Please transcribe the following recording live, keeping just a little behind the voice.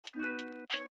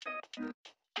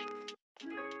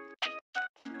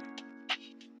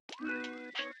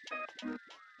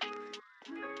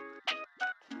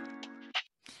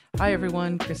Hi,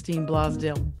 everyone. Christine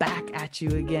Blosdale back at you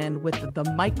again with the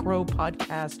Micro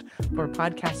Podcast for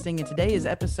podcasting. And today is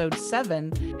episode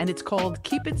 7, and it's called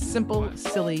Keep It Simple,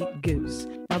 Silly Goose.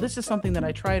 Now, this is something that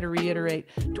I try to reiterate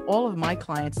to all of my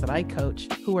clients that I coach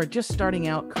who are just starting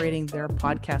out creating their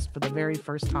podcast for the very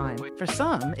first time. For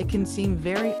some, it can seem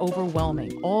very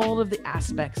overwhelming, all of the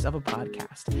aspects of a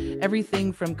podcast.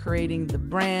 Everything from creating the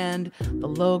brand, the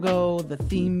logo, the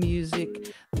theme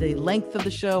music, the length of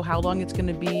the show, how long it's going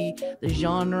to be, the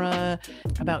genre,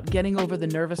 about getting over the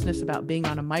nervousness about being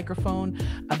on a microphone,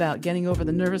 about getting over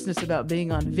the nervousness about being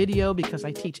on video, because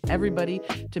I teach everybody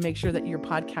to make sure that your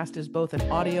podcast is both an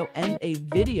audio and a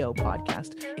video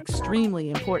podcast. Extremely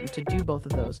important to do both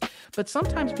of those. But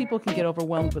sometimes people can get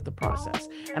overwhelmed with the process.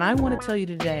 And I want to tell you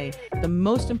today, the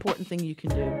most important thing you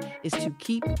can do is to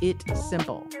keep it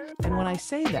simple. And when I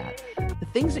say that, the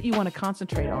things that you want to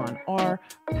concentrate on are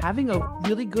having a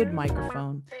really good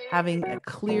microphone, having a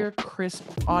clear, crisp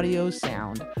audio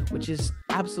sound, which is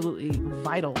absolutely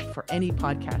vital for any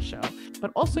podcast show.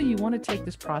 But also you want to take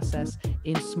this process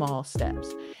in small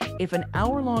steps. If an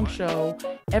hour-long show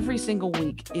every single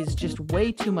week is just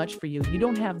way too much for you, you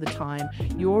don't have the time,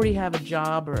 you already have a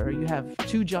job, or you have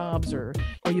 2 jobs, or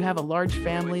you have a large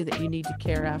family that you need to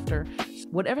care after,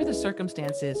 whatever the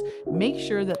circumstance is, make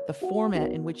sure that the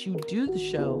format in which you do the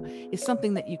show is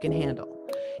something that you can handle.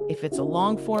 If it's a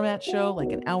long format show,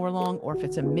 like an hour long, or if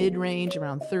it's a mid-range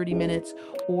around 30 minutes,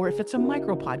 or if it's a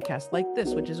micro podcast like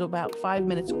this, which is about 5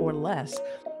 minutes or less,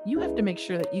 you have to make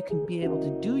sure that you can be able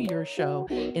to do your show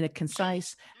in a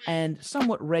concise and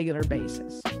somewhat regular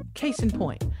basis. Case in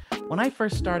point, when I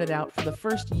first started out, for the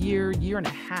first year and a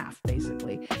half,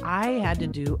 basically, I had to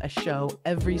do a show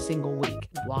every single week.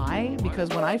 Why? Because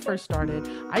when I first started,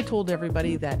 I told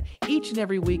everybody that each and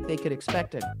every week they could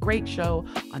expect a great show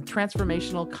on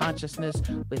transformational consciousness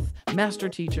with master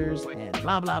teachers and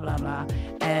blah, blah, blah, blah.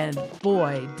 And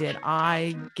boy, did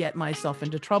I get myself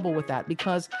into trouble with that,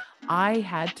 because I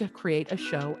had to create a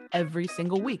show every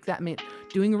single week. That meant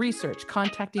doing research,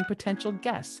 contacting potential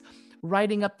guests,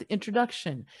 writing up the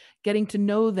introduction, getting to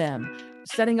know them,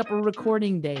 setting up a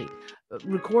recording date,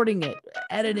 recording it,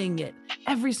 editing it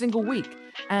every single week.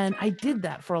 And I did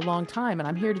that for a long time. And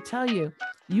I'm here to tell you,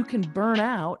 you can burn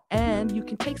out, and you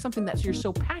can take something that you're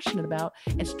so passionate about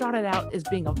and start it out as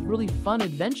being a really fun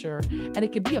adventure. And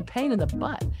it can be a pain in the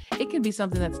butt. It can be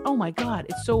something that's, oh my God,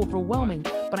 it's so overwhelming,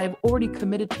 but I've already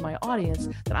committed to my audience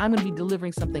that I'm going to be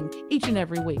delivering something each and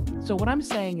every week. So what I'm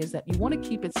saying is that you want to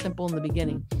keep it simple in the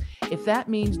beginning. If that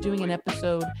means doing an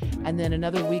episode and then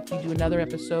another week you do another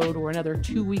episode, or another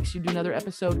 2 weeks you do another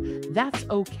episode, that's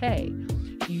okay.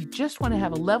 You just want to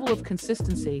have a level of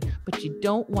consistency, but you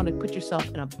don't want to put yourself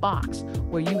in a box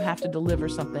where you have to deliver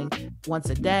something once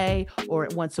a day or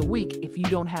once a week if you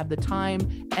don't have the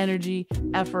time, energy,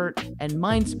 effort, and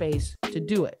mind space to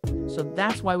do it. So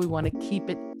that's why we want to keep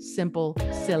it simple,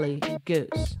 silly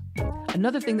goose.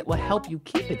 Another thing that will help you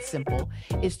keep it simple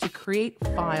is to create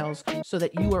files so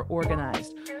that you are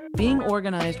organized. Being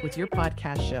organized with your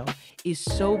podcast show is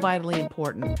so vitally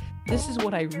important. This is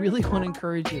what I really want to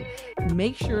encourage you.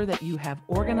 Make sure that you have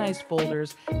organized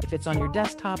folders. If it's on your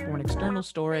desktop or an external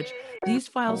storage, these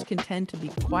files can tend to be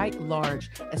quite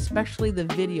large, especially the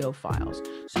video files.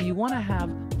 So you want to have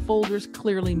folders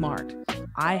clearly marked.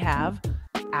 I have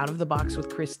Out of the Box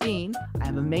with Christine. I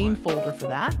have a main folder for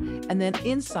that. And then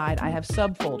inside I have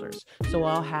subfolders. So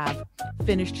I'll have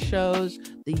finished shows,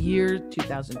 the year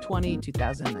 2020,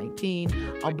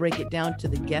 2019. I'll break it down to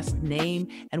the guest name.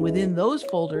 And within those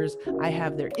folders, I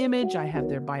have their image, I have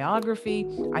their biography,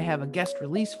 I have a guest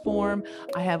release form.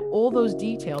 I have all those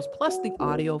details, plus the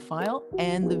audio file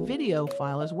and the video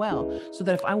file as well. So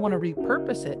that if I want to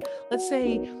repurpose it, let's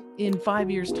say in 5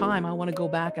 years' time, I want to go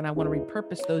back and I want to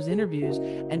repurpose those interviews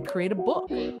and create a book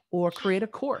or create a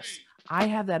course. I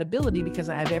have that ability because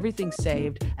I have everything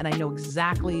saved and I know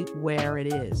exactly where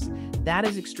it is. That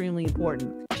is extremely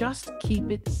important. Just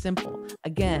keep it simple.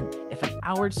 Again, if an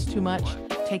hour is too much,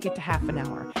 take it to half an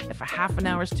hour. If a half an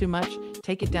hour is too much,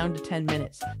 take it down to 10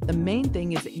 minutes. The main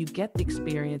thing is that you get the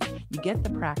experience, you get the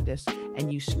practice,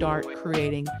 and you start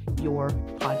creating your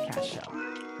podcast show.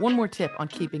 One more tip on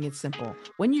keeping it simple.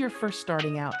 When you're first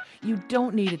starting out, you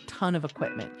don't need a ton of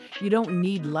equipment. You don't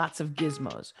need lots of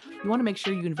gizmos. You want to make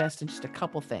sure you invest in just a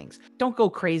couple things. Don't go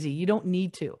crazy. You don't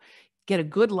need to. Get a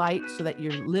good light so that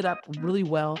you're lit up really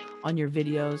well on your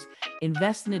videos.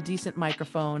 Invest in a decent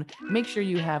microphone. Make sure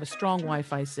you have a strong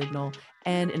Wi-Fi signal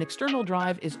And an external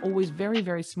drive is always very,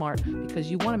 very smart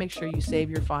because you want to make sure you save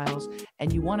your files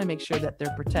and you want to make sure that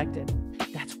they're protected.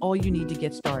 That's all you need to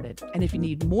get started. And if you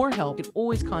need more help, you can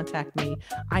always contact me.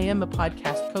 I am a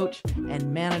podcast coach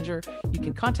and manager. You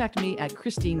can contact me at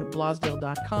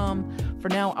christineblasdale.com. For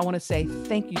now, I want to say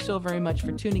thank you so very much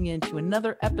for tuning in to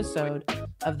another episode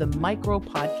of the Micro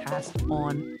Podcast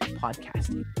on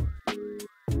podcasting.